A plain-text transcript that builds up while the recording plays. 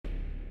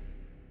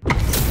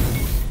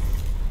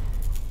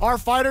Our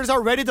fighters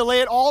are ready to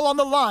lay it all on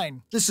the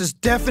line. This is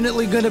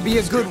definitely gonna be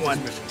a good one.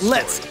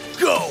 Let's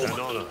go! An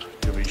honor,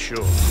 to be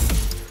sure.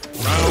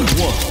 Round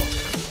 1.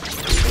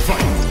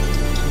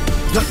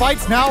 Fight! The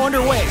fight's now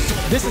underway.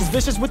 This is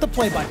Vicious with the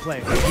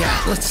play-by-play.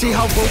 Yeah, let's see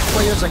how both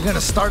players are gonna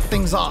start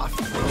things off.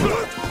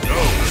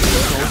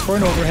 Goes for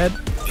an overhead.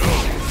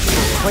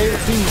 Player 2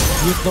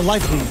 with the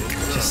life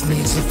lead. Just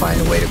needs to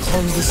find a way to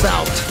close this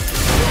out.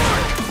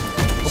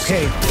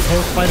 Okay,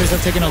 both fighters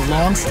have taken a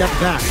long step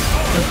back.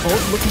 They're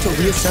both looking to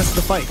reassess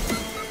the fight.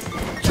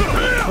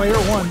 Player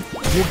 1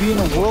 will be in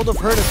a world of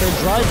hurt if their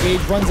drive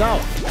gauge runs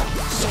out.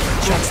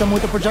 Checks them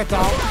with a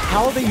projectile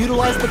how they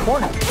utilize the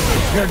corner.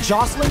 They're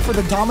jostling for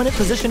the dominant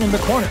position in the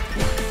corner.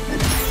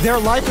 Their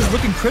life is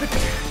looking critical,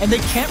 and they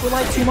can't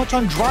rely too much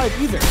on drive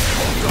either.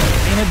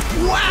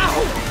 Wow!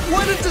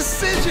 What a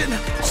decision!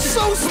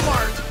 So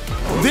smart!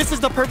 This is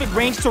the perfect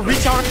range to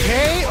reach our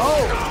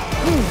KO!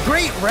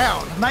 Great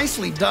round.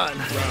 Nicely done.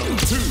 Round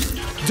 2.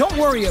 Don't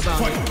worry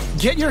about it.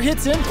 Get your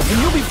hits in,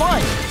 and you'll be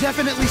fine.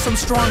 Definitely some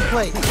strong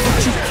play, but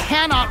you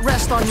cannot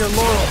rest on your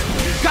laurels.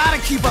 Gotta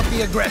keep up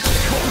the aggression.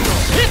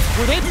 Hits!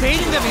 Were they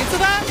baiting them into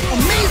that?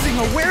 Amazing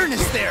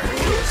awareness there.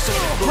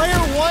 Player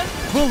 1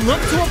 will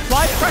look to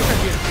apply pressure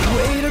here.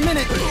 Wait a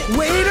minute.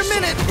 Wait a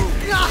minute.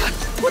 Ah,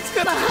 what's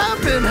gonna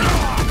happen?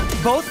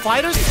 Both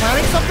fighters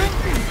planning something?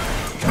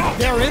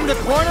 They're in the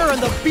corner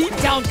and the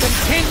beatdown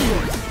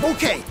continues.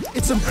 Okay,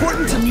 it's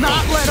important to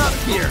not let up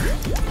here.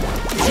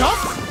 Jump?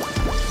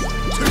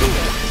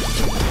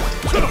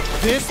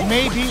 This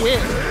may be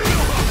it.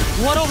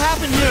 What'll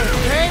happen here?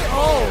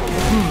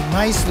 KO!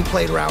 Nicely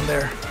played around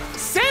there.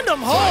 Send him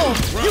home!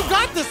 You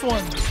got this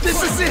one!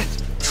 This is it.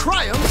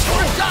 Triumph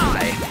or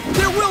die.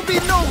 There will be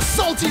no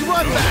salty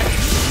run back.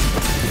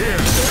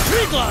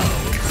 Trigla!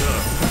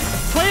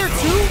 Player 2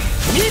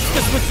 needs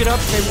to switch it up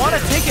if they want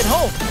to take it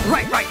home.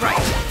 Right.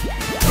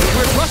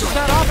 Brushes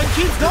that off and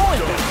keeps going.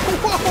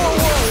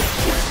 Whoa.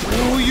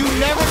 Ooh, you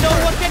never know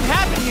what can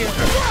happen here.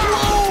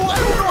 Whoa, I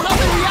don't know how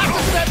they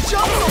reacted to that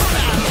jump so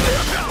fast.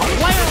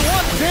 Player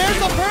 1,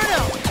 there's a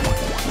burnout.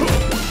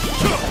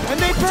 And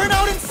they burn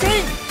out in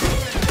sync.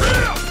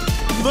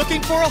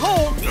 Looking for a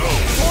home.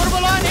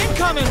 Portable line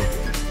incoming.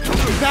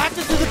 Back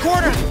into the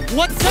corner.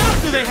 What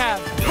setup do they have?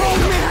 Oh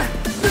man,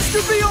 this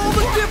could be all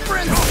the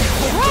difference.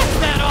 Cross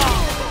that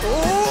off.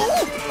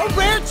 Oh, A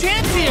rare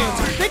chance here.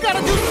 They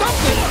gotta do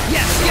something.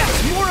 yes,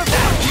 more of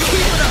that.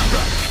 Keep it up.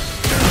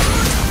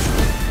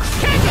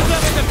 Catches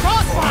them in the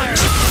crossfire.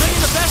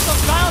 Bringing the best of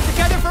styles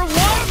together for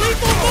one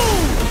lethal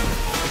move.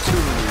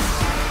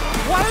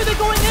 Why are they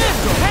going in?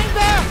 Hang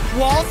back.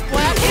 Wall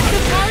splat.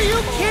 Are you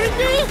kidding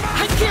me?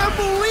 I can't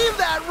believe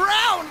that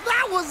round.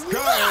 That was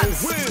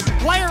nuts. Win!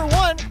 Player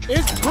 1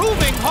 is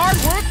proving hard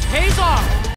work pays off.